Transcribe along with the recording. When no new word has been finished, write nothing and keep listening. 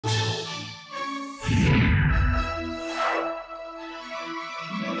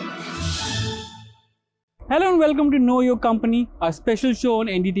Hello and welcome to Know Your Company, a special show on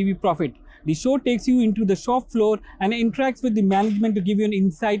NDTV Profit. The show takes you into the shop floor and interacts with the management to give you an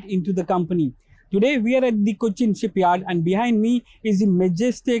insight into the company. Today we are at the Cochin Shipyard and behind me is the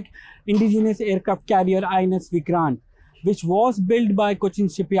majestic indigenous aircraft carrier INS Vikrant, which was built by Cochin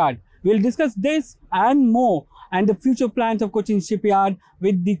Shipyard. We'll discuss this and more and the future plans of Cochin Shipyard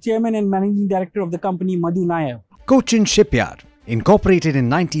with the chairman and managing director of the company, Madhu Nair. Cochin Shipyard, incorporated in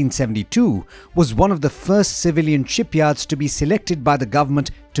 1972, was one of the first civilian shipyards to be selected by the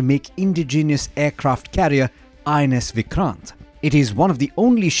government to make indigenous aircraft carrier INS Vikrant. It is one of the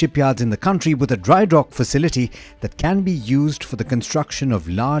only shipyards in the country with a dry dock facility that can be used for the construction of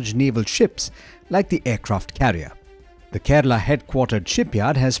large naval ships like the aircraft carrier. The Kerala headquartered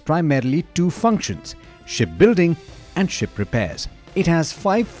shipyard has primarily two functions: shipbuilding and ship repairs. It has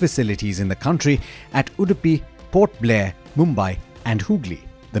 5 facilities in the country at Udupi, Port Blair, Mumbai and Hooghly.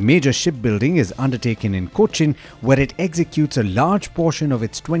 The major shipbuilding is undertaken in Cochin, where it executes a large portion of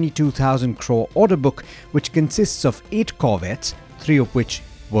its 22,000 crore order book, which consists of 8 corvettes, 3 of which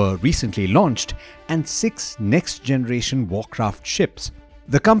were recently launched, and 6 next-generation warcraft ships.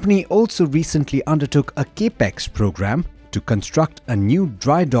 The company also recently undertook a capex program to construct a new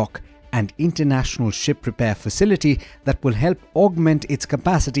dry dock and international ship repair facility that will help augment its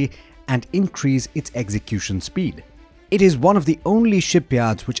capacity and increase its execution speed. It is one of the only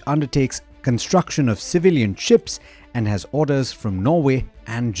shipyards which undertakes construction of civilian ships and has orders from Norway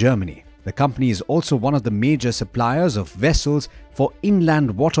and Germany. The company is also one of the major suppliers of vessels for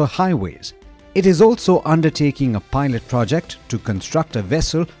inland water highways. It is also undertaking a pilot project to construct a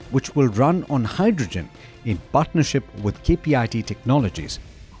vessel which will run on hydrogen in partnership with KPIT Technologies.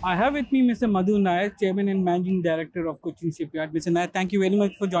 I have with me Mr. Madhu Nair, Chairman and Managing Director of Cochin Shipyard. Mr. Nair, thank you very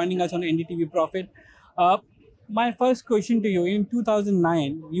much for joining us on NDTV Profit. My first question to you, in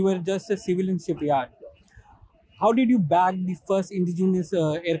 2009, you were just a civilian shipyard. How did you bag the first indigenous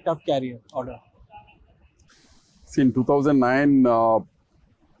aircraft carrier order? See, in 2009,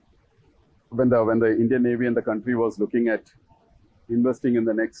 when the Indian Navy and the country was looking at investing in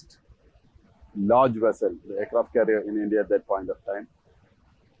the next large vessel, the aircraft carrier in India at that point of time,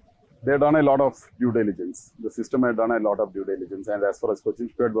 they had done a lot of due diligence. The system had done a lot of due diligence, and as far as Cochin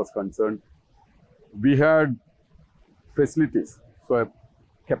Shipyard was concerned, we had facilities, so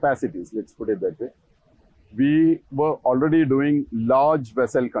capacities, let's put it that way. We were already doing large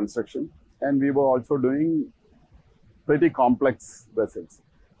vessel construction, and we were also doing pretty complex vessels.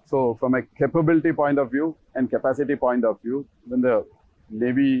 So from a capability point of view and capacity point of view, when the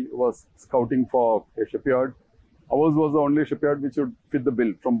Navy was scouting for a shipyard, ours was the only shipyard which would fit the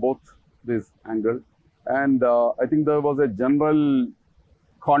bill from both this angle. And I think there was a general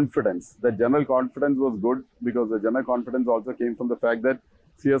confidence. The general confidence was good because the general confidence also came from the fact that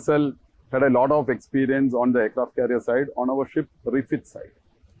CSL had a lot of experience on the aircraft carrier side, on our ship refit side.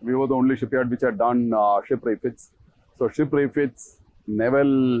 We were the only shipyard which had done ship refits. So ship refits,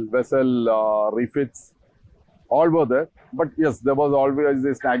 naval vessel refits, all were there. But yes, there was always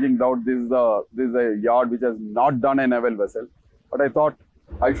this nagging doubt. This is a yard which has not done a naval vessel. But I thought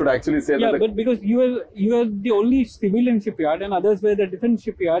I should actually say that. But because you were the only civilian shipyard and others were the defense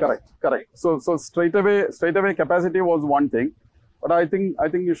shipyards. Correct. So straight away capacity was one thing, but I think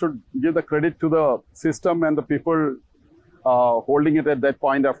you should give the credit to the system and the people holding it at that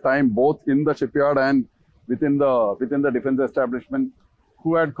point of time, both in the shipyard and within the defense establishment,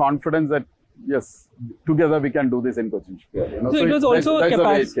 who had confidence that yes, together we can do this in Cochin Shipyard. You know? So it was also a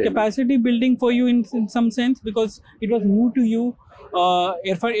capacity building for you in some sense, because it was new to you.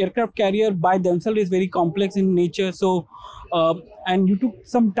 Aircraft carrier by themselves is very complex in nature. So, and you took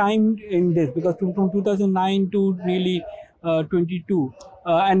some time in this, because from 2009 to nearly 22,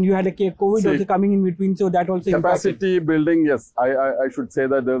 and you had a COVID also coming in between. So that also capacity building. Yes, I should say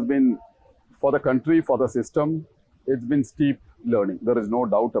that there's been, for the country, for the system, it's been steep learning. There is no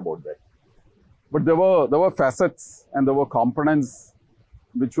doubt about that. But there were facets and there were components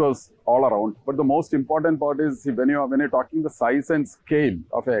which was all around. But the most important part is when you're talking the size and scale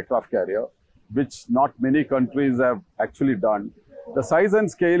of an aircraft carrier, which not many countries have actually done, the size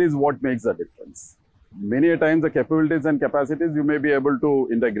and scale is what makes the difference. Many a times the capabilities and capacities you may be able to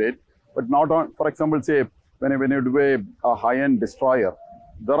integrate, but not on, for example, say when you do a high-end destroyer,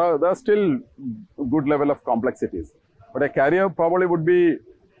 there are still good level of complexities. But a carrier probably would be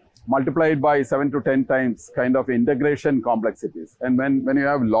multiplied by 7 to 10 times kind of integration complexities. And when you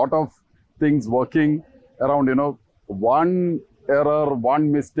have a lot of things working around, one error,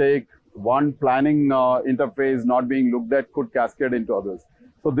 one mistake, one planning interface not being looked at could cascade into others.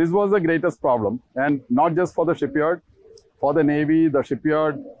 So this was the greatest problem, and not just for the shipyard, for the Navy, the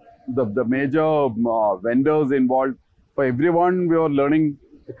shipyard, the major vendors involved. For everyone, we are learning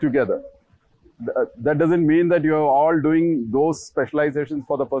together. That doesn't mean that you are all doing those specializations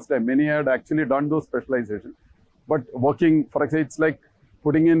for the first time. Many had actually done those specializations, but working, for example, it's like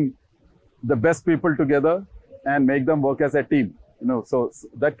putting in the best people together and make them work as a team. So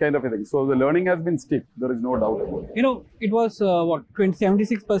that kind of a thing. So the learning has been steep. There is no doubt about it. It was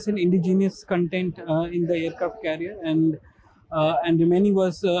 76% indigenous content in the aircraft carrier, and remaining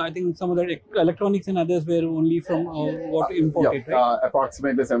was I think some of the electronics and others were only from what imported. Yeah, right?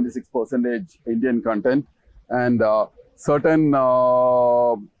 approximately 76% Indian content, and certain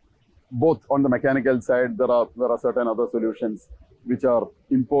both on the mechanical side there are certain other solutions which are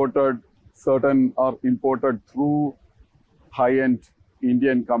imported. Certain are imported through high-end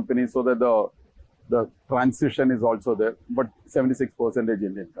Indian companies, so that the transition is also there. But 76%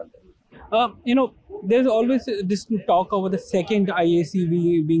 Indian content. There's always this talk over the second IAC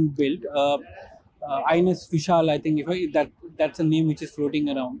being built. INS Vishal, I think, that's a name which is floating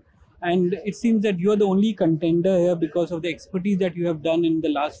around. And it seems that you are the only contender here because of the expertise that you have done in the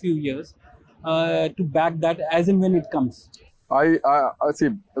last few years to back that as and when it comes. I see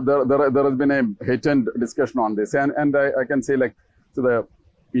there has been a heightened discussion on this, and I can say, like, so the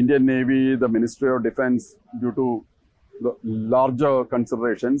Indian Navy, the Ministry of Defense, due to the larger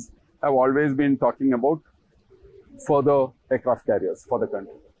considerations, have always been talking about further aircraft carriers for the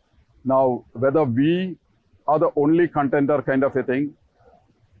country. Now, whether we are the only contender kind of a thing,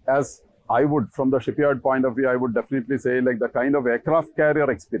 as I would, from the shipyard point of view, I would definitely say, like, the kind of aircraft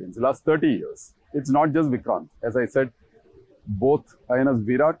carrier experience, last 30 years, it's not just Vikrant. As I said, both INS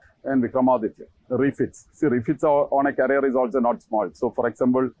Virat and Vikramaditya, refits. See, refits on a carrier is also not small. So, for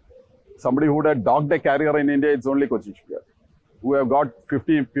example, somebody who would have docked a carrier in India, it's only Cochin Shipyard. Who have got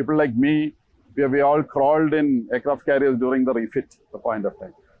 50 people like me, we all crawled in aircraft carriers during the refit, the point of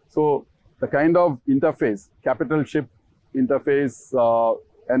time. So, the kind of interface, capital ship interface,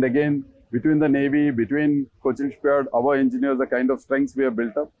 and again, between the Navy, between Cochin Shipyard, our engineers, the kind of strengths we have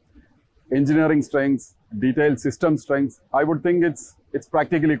built up, engineering strengths, detailed system strengths, I would think it's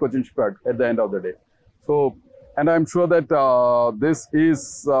practically Cochin Shipyard at the end of the day. So, and I'm sure that this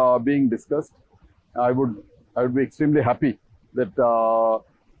is being discussed. I would be extremely happy that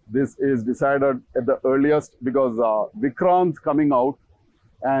this is decided at the earliest, because Vikrant coming out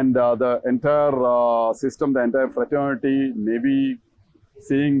and the entire system, the entire fraternity, Navy,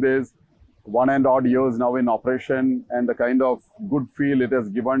 seeing this 1 and odd years now in operation, and the kind of good feel it has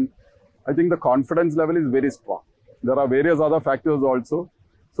given, I think the confidence level is very strong. There are various other factors also.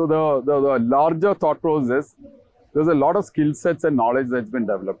 So the larger thought process, there's a lot of skill sets and knowledge that's been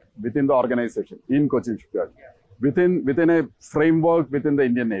developed within the organization in Cochin Shipyard, within a framework within the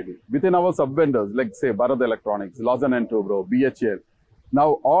Indian Navy, within our sub-vendors like, say, Bharat Electronics, Lawson and Toubro, BHL.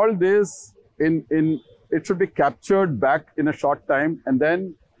 Now all this it should be captured back in a short time, and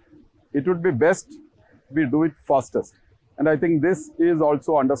then it would be best we do it fastest. And I think this is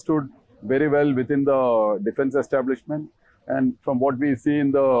also understood very well within the defense establishment, and from what we see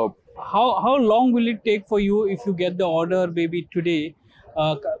in the... How long will it take for you if you get the order maybe today?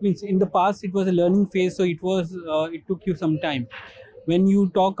 Means in the past it was a learning phase, so it took you some time. When you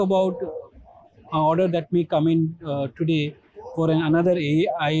talk about an order that may come in today for another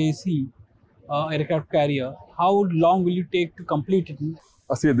IAC aircraft carrier, how long will you take to complete it?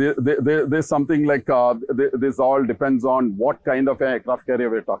 See, there's something like this all depends on what kind of aircraft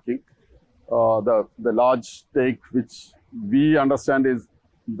carrier we're talking. The large stake which we understand is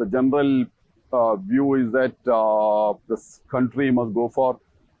the general view is that this country must go for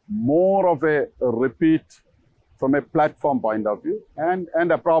more of a repeat from a platform point of view,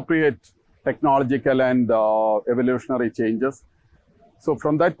 and appropriate technological and evolutionary changes. So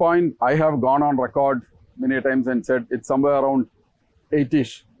from that point, I have gone on record many times and said it's somewhere around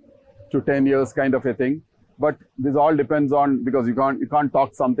 8-ish to 10 years kind of a thing. But this all depends on, because you can't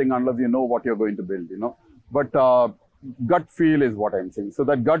talk something unless you know what you're going to build, But gut feel is what I'm saying. So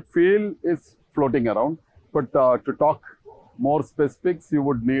that gut feel is floating around. But to talk more specifics, you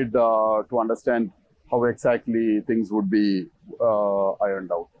would need to understand how exactly things would be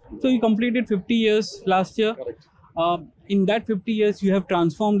ironed out. So you completed 50 years last year. Correct. In that 50 years, you have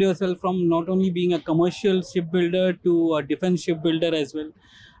transformed yourself from not only being a commercial shipbuilder to a defense shipbuilder as well.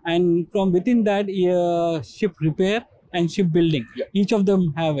 And from within that, ship repair and shipbuilding, each of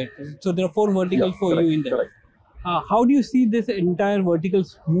them have it. So there are 4 verticals for you in there. Correct. How do you see this entire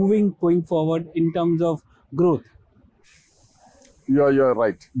verticals moving going forward in terms of growth? You're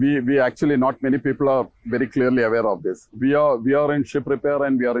right. We actually, not many people are very clearly aware of this. We are in ship repair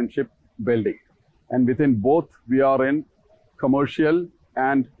and we are in ship building. And within both, we are in commercial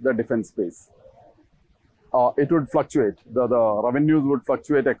and the defense space. It would fluctuate. The revenues would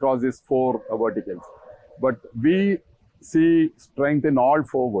fluctuate across these four verticals. But we see strength in all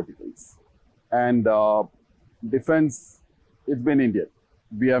four verticals. And defense, it's been Indian.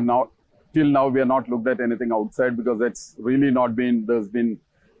 We have now, till now, we have not looked at anything outside because that's really not been, there's been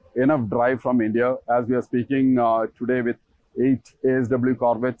enough drive from India. As we are speaking today with 8 ASW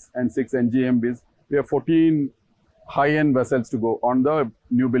corvettes and 6 NGMBs, we have 14 high-end vessels to go on the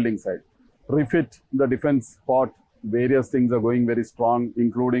new building side. Refit, the defense part, various things are going very strong,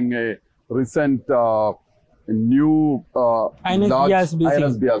 including a recent new large INS,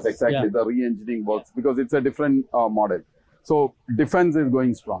 exactly, the re-engineering works, because it's a different model. So defense is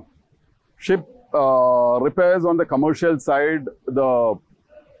going strong. Ship repairs on the commercial side, the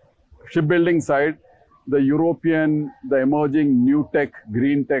shipbuilding side, the European, the emerging new tech,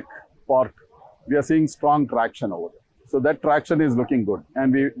 green tech part, we are seeing strong traction over there. So that traction is looking good.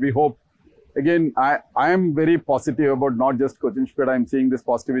 And we hope, again, I am very positive about not just Cochin Shipyard. I am seeing this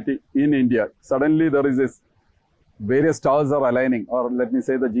positivity in India. Suddenly there is this, various stars are aligning, or let me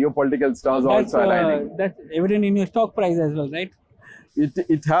say the geopolitical stars are also aligning. That's evident in your stock price as well, right?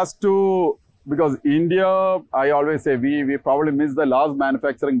 It has to, because India, I always say, we probably missed the last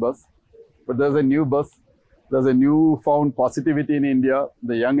manufacturing bus, but there's a new bus. There's a new found positivity in India,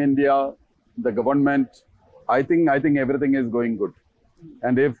 the young India, the government. I think everything is going good.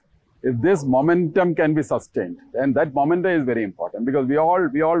 And if this momentum can be sustained, and that momentum is very important, because we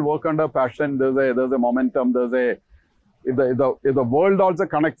all work under passion. There's a momentum. If the world also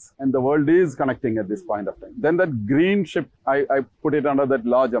connects, and the world is connecting at this point of time, then that green ship, I put it under that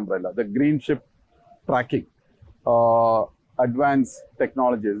large umbrella, the green ship tracking, advanced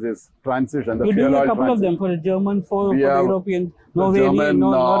technologies, this transition, the fuel oil a couple transition. of them for the German, for the European, German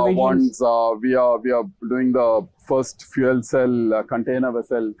ones. We are doing the first fuel cell container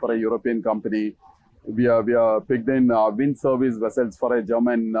vessel for a European company. We are picked in wind service vessels for a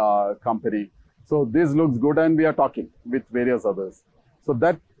German company. So this looks good, and we are talking with various others. So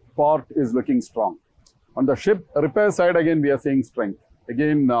that part is looking strong. On the ship repair side, again, we are seeing strength.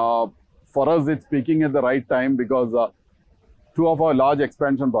 Again, for us, it's peaking at the right time, because two of our large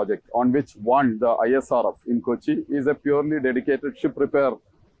expansion projects, on which one, the ISRF in Kochi, is a purely dedicated ship repair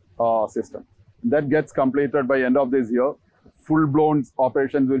system. That gets completed by end of this year. Full-blown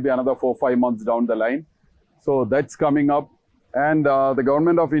operations will be another 4-5 months down the line. So that's coming up. And the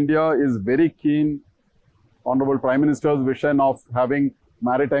government of India is very keen, Honorable Prime Minister's vision of having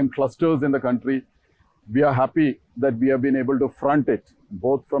maritime clusters in the country. We are happy that we have been able to front it,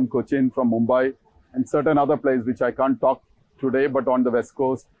 both from Cochin, from Mumbai, and certain other places which I can't talk today, but on the West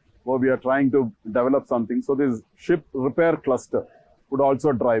Coast, where we are trying to develop something. So this ship repair cluster would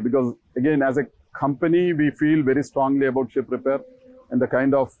also drive, because again, as a company, we feel very strongly about ship repair and the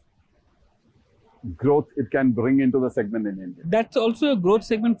kind of growth it can bring into the segment in India. That's also a growth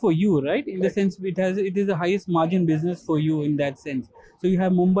segment for you, right? In the sense it is the highest margin business for you in that sense. So you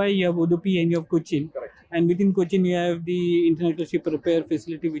have Mumbai, you have Udupi, and you have Cochin. Correct. And within Cochin, you have the international ship repair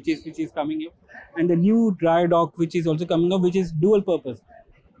facility, which is coming up, and the new dry dock, which is also coming up, which is dual purpose,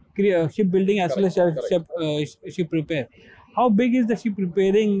 shipbuilding as well as ship repair. How big is the ship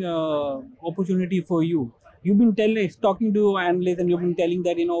repairing opportunity for you? You've been talking to analysts, and you've been telling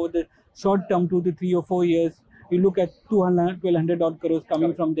that over the short term, 2 to 3 or 4 years, you look at 1,200 odd crores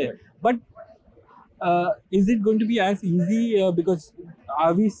coming from there. But is it going to be as easy? Because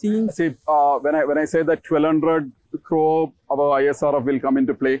are we seeing? See, when I say that 1,200 crore our ISRF will come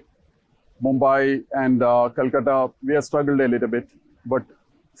into play, Mumbai and Calcutta, we have struggled a little bit, but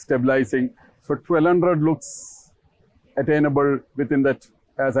stabilizing. So 1,200 looks attainable within that,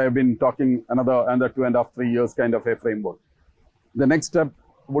 as I have been talking, another 2.5, 3 years kind of a framework. The next step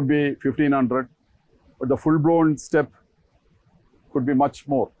would be 1,500, but the full-blown step could be much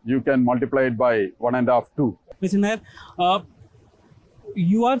more. You can multiply it by 1.5, 2. Mr. Nair,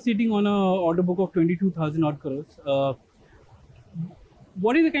 you are sitting on an order book of 22,000 odd crores.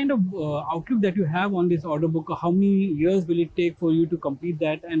 What is the kind of outlook that you have on this order book? How many years will it take for you to complete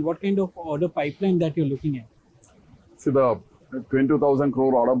that, and what kind of order pipeline that you're looking at? See, the 22,000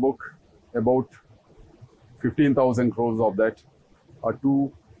 crore order book, about 15,000 crores of that are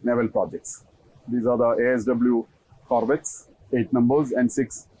 2 naval projects. These are the ASW corvettes, 8 numbers, and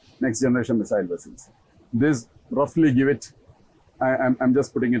 6 next generation missile vessels. This roughly give it, I'm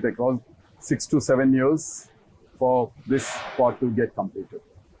just putting it across, 6 to 7 years for this part to get completed.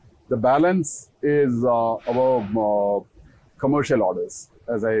 The balance is our commercial orders.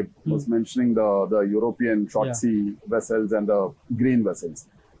 As I was mentioning, the European short sea vessels and the green vessels.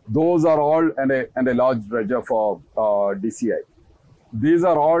 Those are all, and a large dredger for DCI. these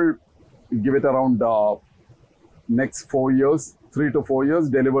are all, give it around next 4 years, 3 to 4 years,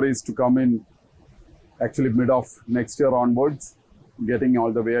 deliveries to come in actually mid of next year onwards, getting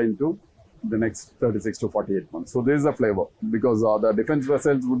all the way into the next 36 to 48 months. So this is a flavor, because the defense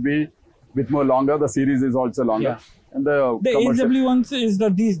vessels would be a bit more longer. The series is also longer. Yeah. And the ASW ones is the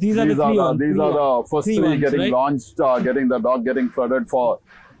these are the first three ones, getting right? launched, getting the dock getting flooded for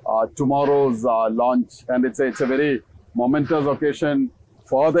tomorrow's launch, and it's a very momentous occasion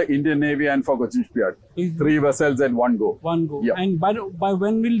for the Indian Navy and for Cochin Shipyard. 3 vessels at one go. One go. Yeah. And by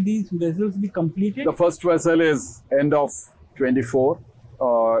when will these vessels be completed? The first vessel is end of 24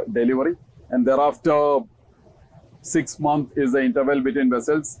 delivery, and thereafter 6 months is the interval between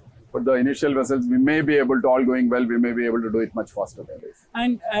vessels. But the initial vessels, we may be able to, all going well, we may be able to do it much faster than this.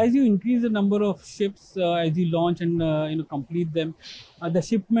 And as you increase the number of ships, as you launch and complete them, the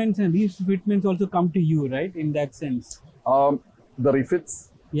shipments and refitments also come to you, right? In that sense. The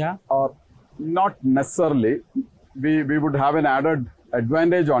refits Yeah. are not necessarily. We would have an added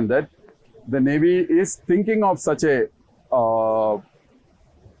advantage on that. The Navy is thinking of such a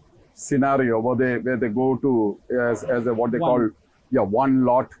scenario where they go to as a what they call one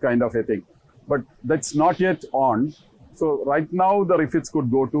lot kind of a thing, but that's not yet on. So right now the refits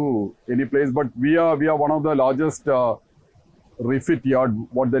could go to any place, but we are one of the largest refit yard,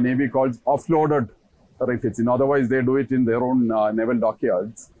 what the Navy calls offloaded refits. In otherwise they do it in their own naval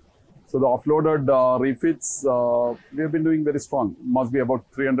dockyards. So the offloaded refits we have been doing very strong. Must be about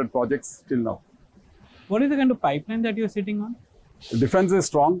 300 projects till now. What is the kind of pipeline that you're sitting on? Defense is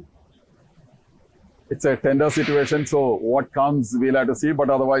strong. It's a tender situation, so what comes we'll have to see, but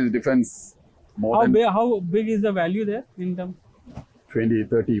otherwise defense more than How big is the value there in terms? 20,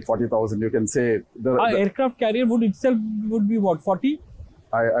 30, 40,000, you can say. The aircraft carrier would be what, 40?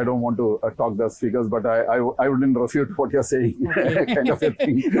 I don't want to talk those figures, but I wouldn't refute what you're saying, kind of a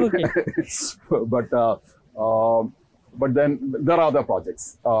thing. Okay. But then there are other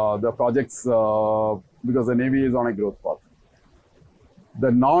projects. The projects, because the Navy is on a growth path.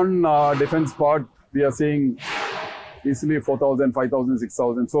 The non-defense part, we are seeing easily 4,000, 5,000,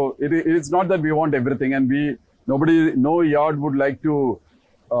 6,000. So it's not that we want everything, and no yard would like to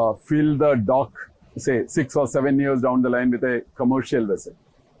fill the dock, say 6 or 7 years down the line with a commercial vessel.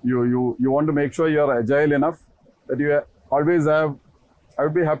 You want to make sure you are agile enough that you always have. I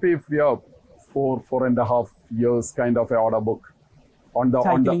would be happy if we are 4.5 years kind of a order book on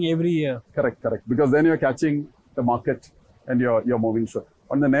the every year. Correct. Because then you're catching the market and you're moving sure.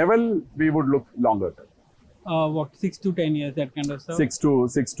 On the naval, we would look longer term. What, 6 to 10 years, that kind of stuff? 6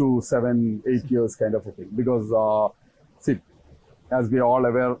 to 7, 8 years kind of a thing. Because see, as we are all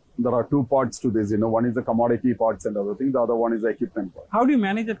aware, there are 2 parts to this. One is the commodity parts and other thing. The other one is the equipment part. How do you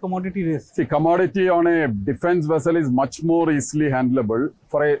manage that commodity risk? See, commodity on a defense vessel is much more easily handleable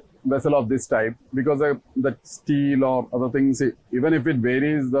for a vessel of this type, because that steel or other things, even if it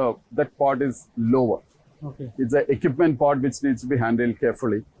varies, that part is lower. Okay. It's the equipment part which needs to be handled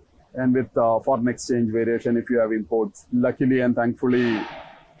carefully, and with foreign exchange variation if you have imports. Luckily and thankfully,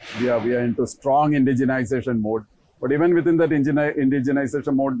 we are into strong indigenization mode. But even within that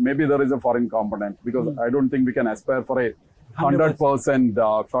indigenization mode, maybe there is a foreign component, because I don't think we can aspire for a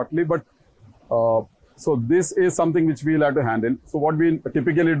 100% shortly. But so this is something which we'll have to handle. So what we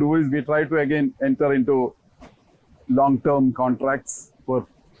typically do is we try to again enter into long-term contracts where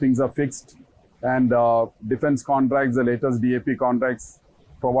things are fixed. And defense contracts, the latest DAP contracts,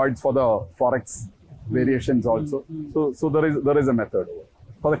 provides for the forex variations also. So there is a method.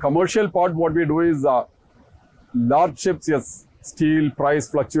 For the commercial part, what we do is large ships, yes, steel price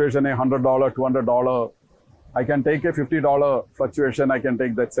fluctuation, $100, $200. I can take a $50 fluctuation. I can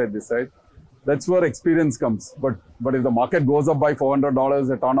take that side, this side. That's where experience comes. But if the market goes up by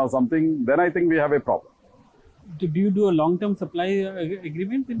 $400 a ton or something, then I think we have a problem. Do you do a long-term supply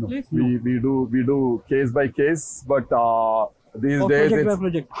agreement in place? No. We do case by case, but these days it's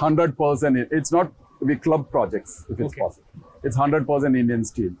 100%. It's not, we club projects if it's possible. It's 100% Indian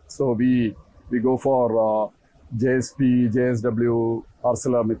steel. So we go for JSP, JSW,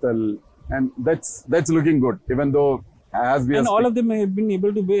 ArcelorMittal, and that's looking good. Even though as we all of them have been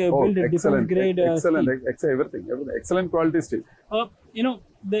able to build a defense grade excellent, everything, excellent quality steel.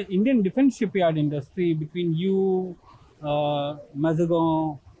 The Indian defense shipyard industry, between you,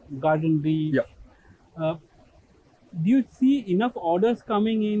 Mazagon, Garden Reach, do you see enough orders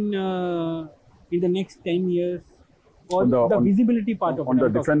coming in the next 10 years? Or the visibility part of it? On the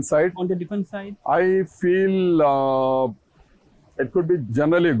defense side? On the defense side? I feel it could be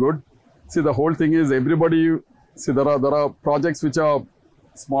generally good. See, the whole thing is everybody, see, there are projects which are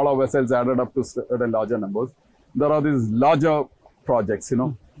smaller vessels added up to certain larger numbers. There are these larger projects, you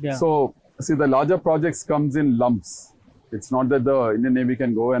know. Yeah. So, see, the larger projects comes in lumps. It's not that the Indian Navy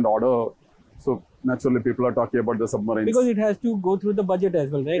can go and order. So, naturally, people are talking about the submarines. Because it has to go through the budget as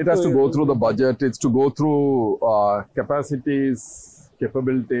well, right? It has So to go through the budget. It's to go through capacities,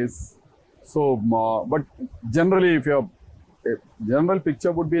 capabilities. So, but generally, if your general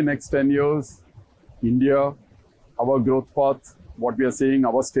picture would be next 10 years, India, our growth path, what we are seeing,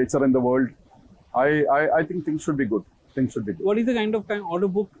 our stature in the world, I think things should be good. Things should be good. What is the kind of order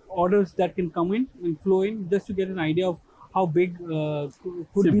book orders that can come in and flow in, just to get an idea of how big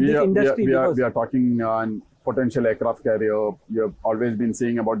could be this industry? We are talking potential aircraft carrier. You have always been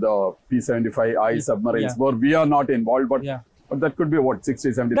seeing about the P-75I submarines, where we are not involved, but that could be what,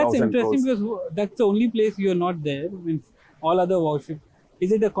 60, 70,000 That's interesting crores. because that's the only place you are not there. Means all other warships.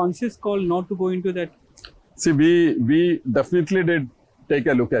 Is it a conscious call not to go into that? See, we definitely did take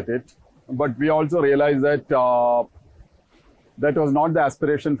a look at it, but we also realized that that was not the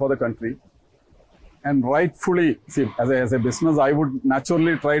aspiration for the country. And rightfully, see, as a business, I would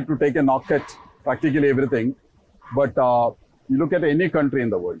naturally try to take a knock at practically everything. But you look at any country in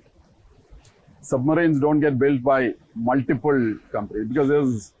the world, submarines don't get built by multiple companies because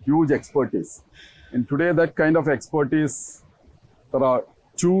there's huge expertise. And today, that kind of expertise, there are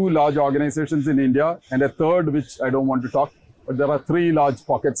 2 large organizations in India and a third, which I don't want to talk, but there are 3 large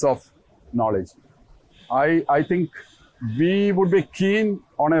pockets of knowledge. I think we would be keen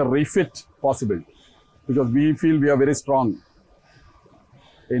on a refit possibility because we feel we are very strong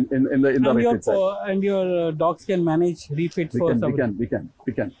in the refit side. And your dogs can manage refit for submarines. We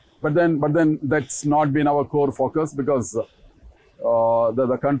can. But then that's not been our core focus because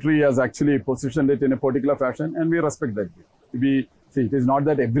the country has actually positioned it in a particular fashion, and we respect that. See, it is not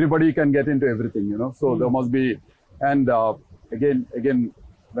that everybody can get into everything, you know. So there must be, and again,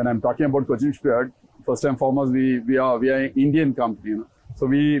 when I'm talking about Cochin Shipyard, first and foremost, we are an Indian company, you know. So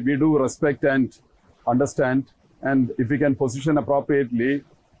we do respect and understand, and if we can position appropriately,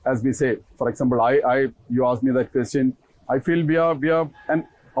 as we say, for example, you asked me that question. I feel we are an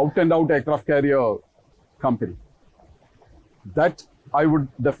out and out aircraft carrier company. That I would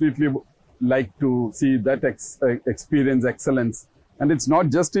definitely like to see that experience excellence, and it's not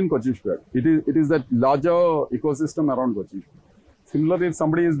just in Cochin Shipyard. It is that larger ecosystem around Cochin Shipyard. Similarly, if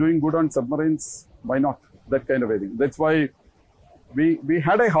somebody is doing good on submarines, why not? That kind of a thing. That's why we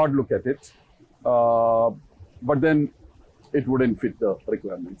had a hard look at it, but then it wouldn't fit the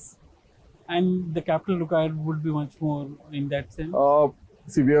requirements. And the capital required would be much more in that sense.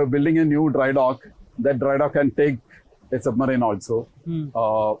 See, we are building a new dry dock. That dry dock can take a submarine also.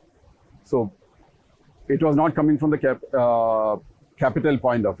 So it was not coming from the capital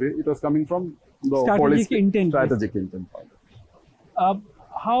point of view. It was coming from the strategic intent point of view.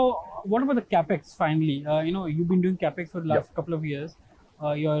 What about the capex? Finally, you've been doing capex for the last couple of years.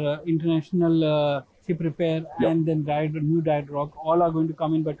 Your international ship repair and then new dry dock all are going to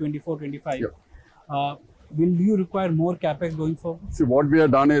come in by 24, 25. Will you require more capex going forward? See, what we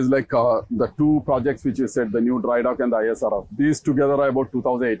have done is like the 2 projects which you said, the new dry dock and the ISRF. These together are about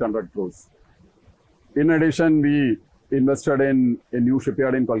 2,800 crores. In addition, we invested in a new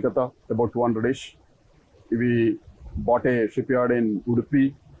shipyard in Kolkata, about 200-ish. We bought a shipyard in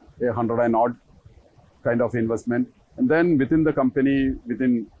Udupi, 100 and odd kind of investment. And then within the company,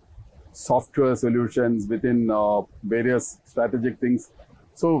 within software solutions, within various strategic things.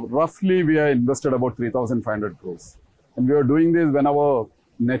 So roughly we have invested about 3,500 crores. And we were doing this when our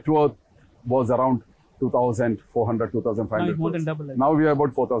net worth was around 2,400, 2,500 more crores. than double. Now we are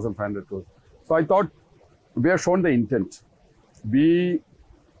about 4,500 crores. So I thought we have shown the intent.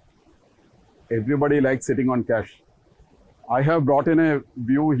 Everybody likes sitting on cash. I have brought in a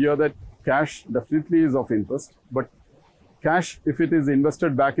view here that cash definitely is of interest, but cash, if it is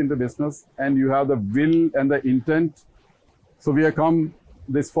invested back into business and you have the will and the intent, so we have come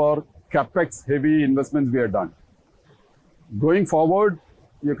this for capex heavy investments we have done. Going forward,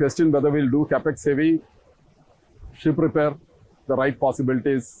 your question whether we'll do capex heavy, ship repair, the right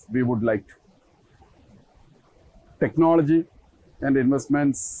possibilities we would like to. Technology and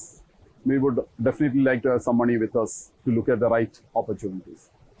investments, we would definitely like to have some money with us to look at the right opportunities.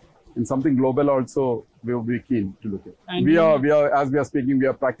 In something global also, we will be keen to look at. And we are, as we are speaking, we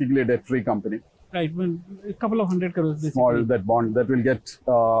are practically a debt-free company. Right, well, a couple of 100 crores basically. Small, that bond that will get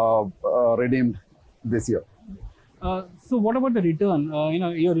redeemed this year. So what about the return?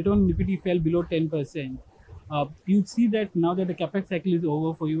 Your return on equity fell below 10%. You see that now that the capex cycle is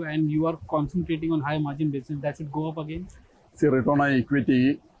over for you and you are concentrating on high margin business, that should go up again? See, return on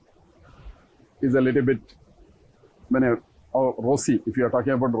equity is a little bit, when or ROCE, if you are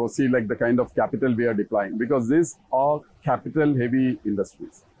talking about ROCE, like the kind of capital we are deploying, because these are capital heavy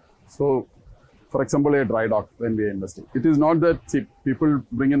industries. So, for example, a dry dock, when we are investing, it is not that people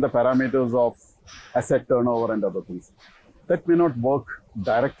bring in the parameters of asset turnover and other things. That may not work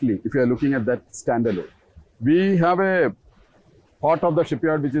directly if you are looking at that standalone. We have a part of the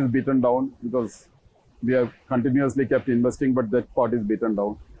shipyard which is beaten down because we have continuously kept investing, but that part is beaten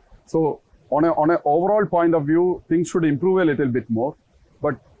down. So on an overall point of view, things should improve a little bit more,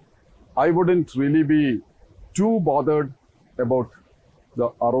 but I wouldn't really be too bothered about the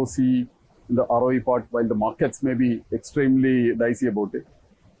ROC, the ROE part, while the markets may be extremely dicey about it.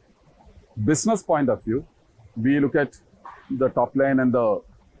 Business point of view, we look at the top line and the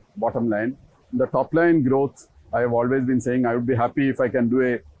bottom line. The top line growth, I have always been saying I would be happy if I can do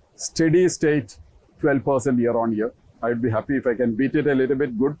a steady state 12% year on year. I would be happy if I can beat it a little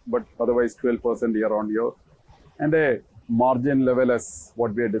bit good, but otherwise 12% year on year. And a margin level as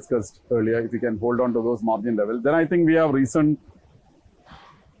what we had discussed earlier, if we can hold on to those margin levels, then I think we have reason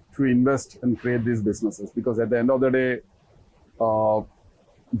to invest and create these businesses. Because at the end of the day,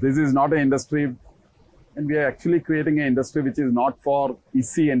 this is not an industry, and we are actually creating an industry which is not for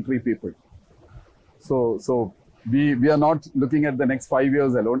easy entry people. So we are not looking at the next 5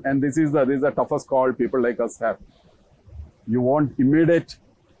 years alone, and this is the toughest call people like us have. You want immediate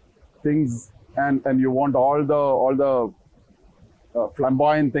things, and you want all the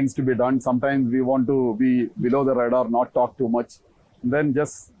flamboyant things to be done. Sometimes we want to be below the radar, not talk too much, and then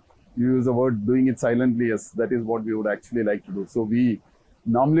just use the word doing it silently. Yes, that is what we would actually like to do. So we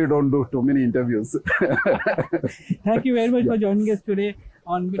normally don't do too many interviews. Thank you very much for joining us today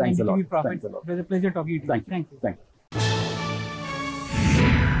on Thanks a lot. NDTV Profit. Thanks a lot. It was a pleasure talking to you. Thank you. Thank you. Thank you.